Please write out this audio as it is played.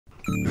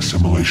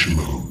Assimilation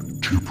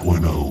Mode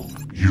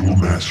 2.0. You will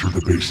master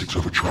the basics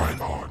of a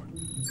tripod.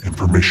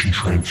 Information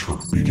transfer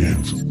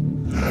begins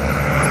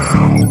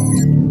now.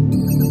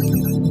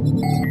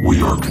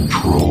 We are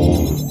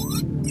Control.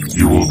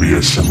 You will be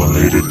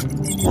assimilated,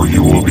 or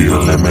you will be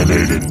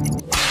eliminated.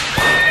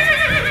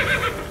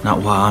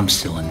 Not while I'm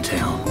still in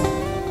town.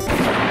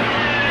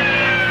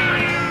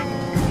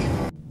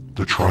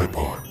 The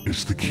tripod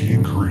is the key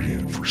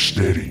ingredient for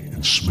steady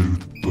and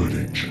smooth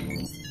footage.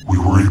 We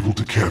were able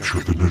to capture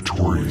the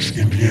notorious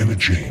Indiana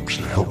James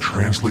to help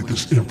translate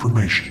this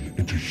information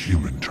into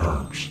human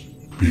terms.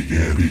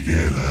 Begin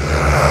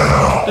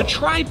now. The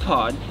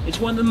tripod is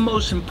one of the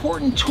most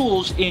important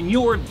tools in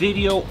your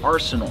video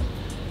arsenal.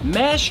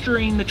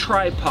 Mastering the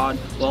tripod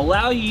will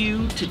allow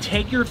you to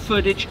take your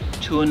footage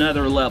to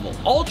another level.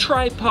 All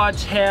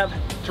tripods have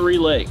 3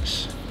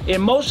 legs,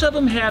 and most of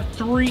them have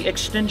 3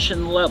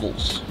 extension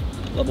levels.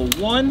 Level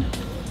 1,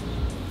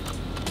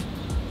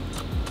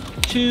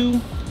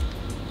 2,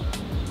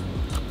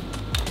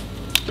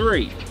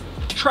 3.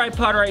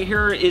 Tripod right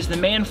here is the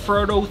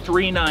Manfrotto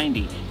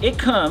 390. It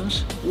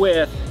comes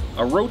with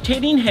a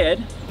rotating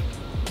head,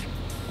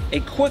 a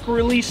quick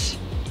release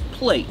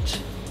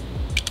plate,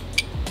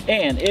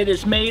 and it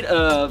is made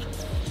of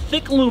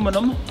thick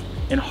aluminum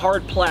and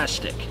hard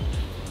plastic.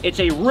 It's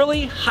a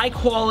really high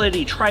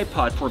quality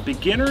tripod for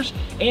beginners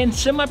and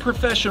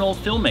semi-professional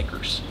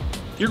filmmakers.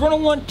 You're going to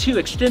want to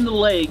extend the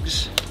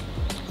legs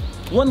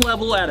one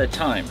level at a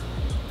time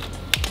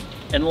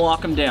and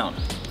lock them down.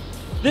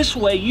 This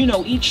way you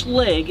know each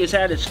leg is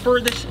at its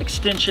furthest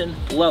extension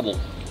level,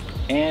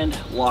 and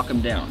lock them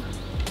down.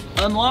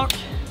 Unlock,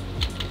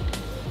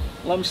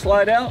 let them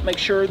slide out, make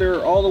sure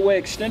they're all the way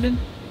extended,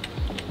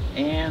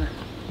 and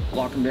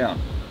lock them down.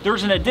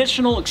 There's an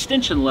additional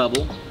extension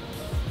level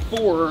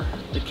for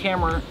the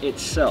camera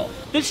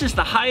itself. This is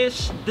the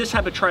highest this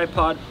type of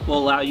tripod will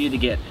allow you to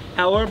get.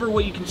 However,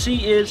 what you can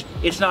see is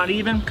it's not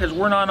even because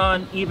we're not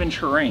on even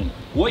terrain.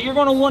 What you're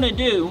going to want to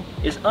do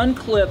is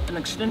unclip an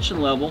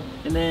extension level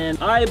and then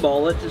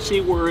eyeball it to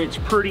see where it's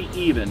pretty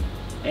even,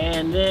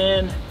 and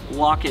then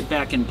lock it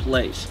back in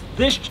place.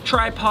 This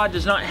tripod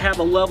does not have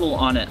a level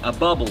on it, a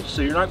bubble,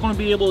 so you're not going to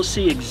be able to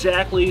see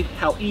exactly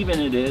how even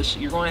it is.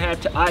 You're going to have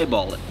to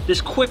eyeball it.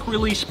 This quick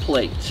release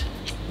plate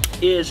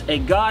is a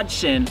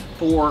godsend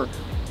for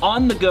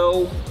on the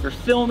go, you're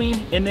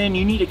filming and then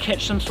you need to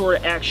catch some sort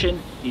of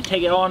action. You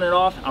take it on and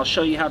off. I'll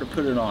show you how to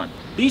put it on.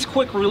 These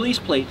quick release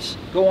plates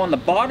go on the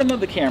bottom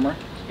of the camera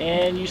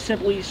and you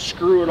simply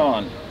screw it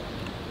on.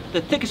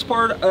 The thickest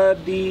part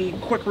of the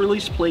quick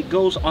release plate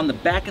goes on the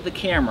back of the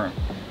camera.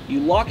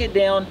 You lock it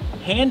down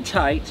hand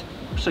tight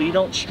so you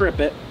don't strip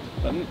it,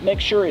 but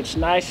make sure it's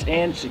nice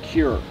and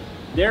secure.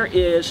 There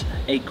is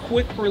a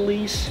quick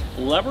release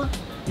lever.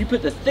 You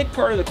put the thick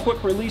part of the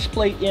quick release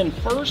plate in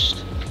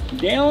first,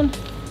 down,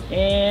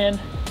 and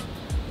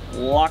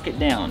lock it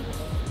down.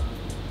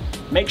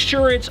 Make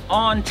sure it's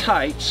on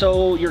tight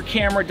so your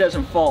camera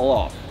doesn't fall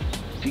off.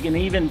 You can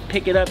even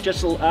pick it up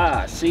just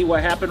a see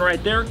what happened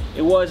right there?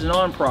 It wasn't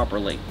on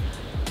properly.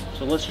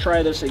 So let's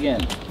try this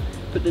again.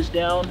 Put this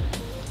down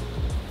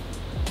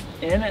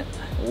in it,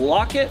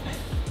 lock it.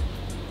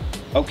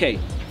 Okay,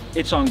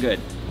 it's on good.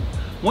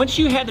 Once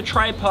you have the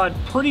tripod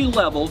pretty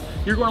level,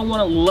 you're going to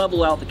want to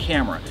level out the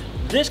camera.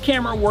 This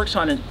camera works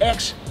on an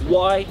X,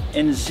 Y,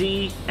 and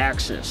Z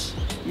axis.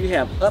 You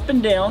have up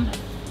and down,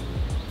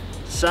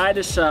 side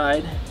to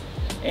side,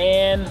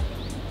 and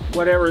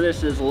whatever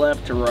this is,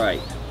 left to right.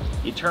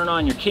 You turn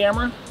on your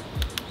camera,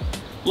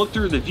 look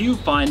through the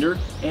viewfinder,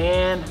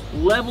 and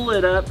level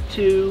it up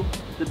to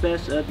the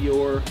best of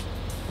your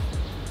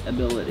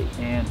ability,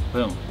 and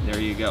boom, there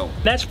you go.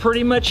 That's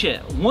pretty much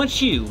it.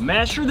 Once you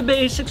master the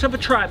basics of a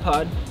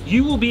tripod,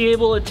 you will be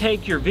able to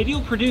take your video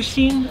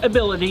producing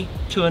ability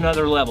to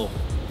another level.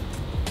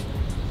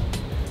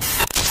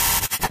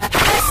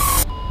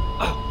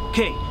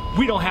 Okay,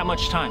 we don't have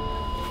much time.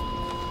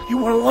 You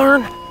want to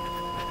learn?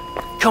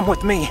 Come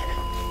with me.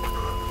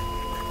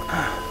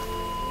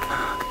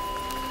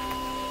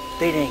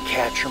 They didn't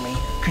capture me.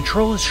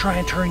 Control is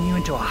trying to turn you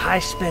into a high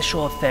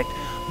special effect,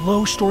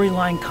 low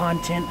storyline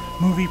content,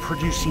 movie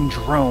producing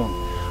drone.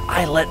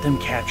 I let them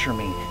capture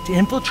me to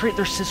infiltrate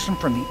their system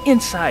from the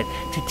inside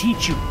to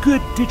teach you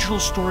good digital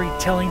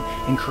storytelling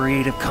and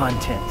creative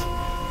content.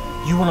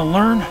 You want to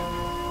learn?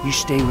 You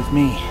stay with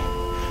me.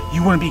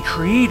 You want to be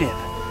creative?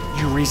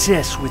 You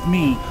resist with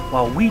me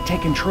while we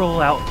take control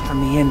out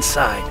from the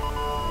inside.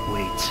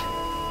 Wait,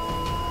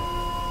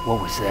 what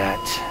was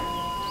that?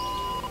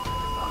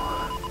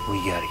 We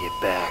gotta get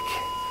back.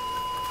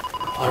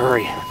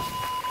 Hurry,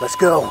 let's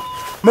go.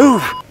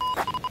 Move!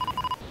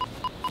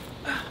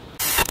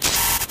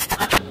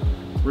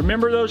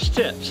 Remember those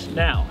tips.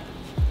 Now,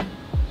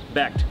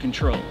 back to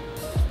Control.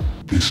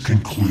 This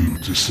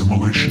concludes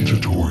Assimilation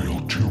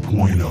Tutorial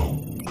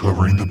 2.0,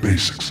 covering the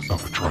basics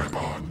of a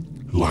tripod.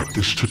 Like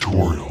this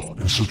tutorial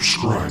and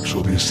subscribe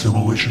so the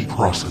assimilation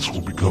process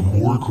will become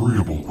more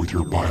agreeable with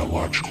your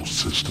biological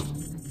system.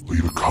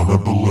 Leave a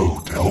comment below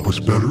to help us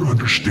better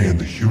understand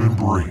the human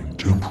brain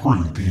to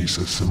improve these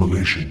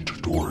assimilation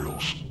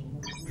tutorials.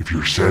 If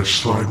you're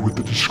satisfied with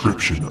the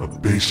description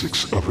of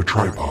basics of a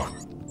tripod,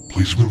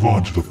 please move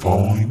on to the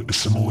following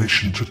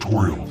assimilation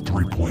tutorial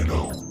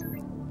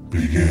 3.0.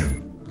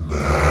 Begin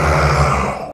now.